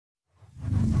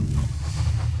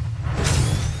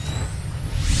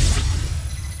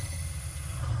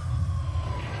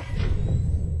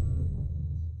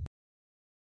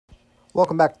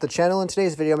Welcome back to the channel. In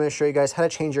today's video, I'm going to show you guys how to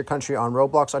change your country on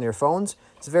Roblox on your phones.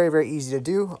 It's very, very easy to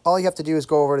do. All you have to do is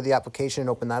go over to the application and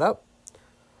open that up.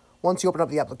 Once you open up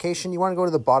the application, you want to go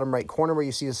to the bottom right corner where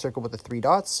you see the circle with the 3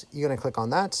 dots. You're going to click on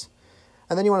that.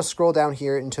 And then you want to scroll down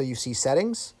here until you see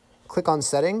Settings. Click on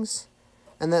Settings.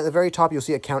 And then at the very top, you'll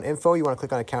see Account Info. You want to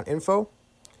click on Account Info.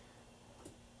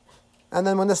 And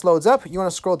then when this loads up, you want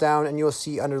to scroll down and you'll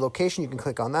see under Location, you can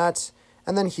click on that.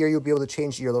 And then here you'll be able to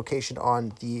change your location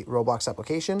on the Roblox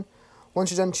application.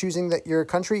 Once you're done choosing your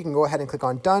country, you can go ahead and click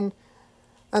on Done.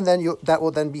 And then that will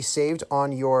then be saved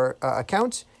on your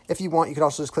account. If you want, you can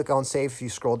also just click on Save if you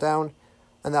scroll down.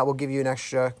 And that will give you an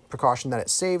extra precaution that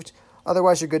it's saved.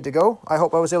 Otherwise, you're good to go. I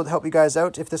hope I was able to help you guys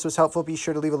out. If this was helpful, be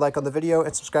sure to leave a like on the video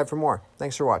and subscribe for more.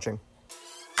 Thanks for watching.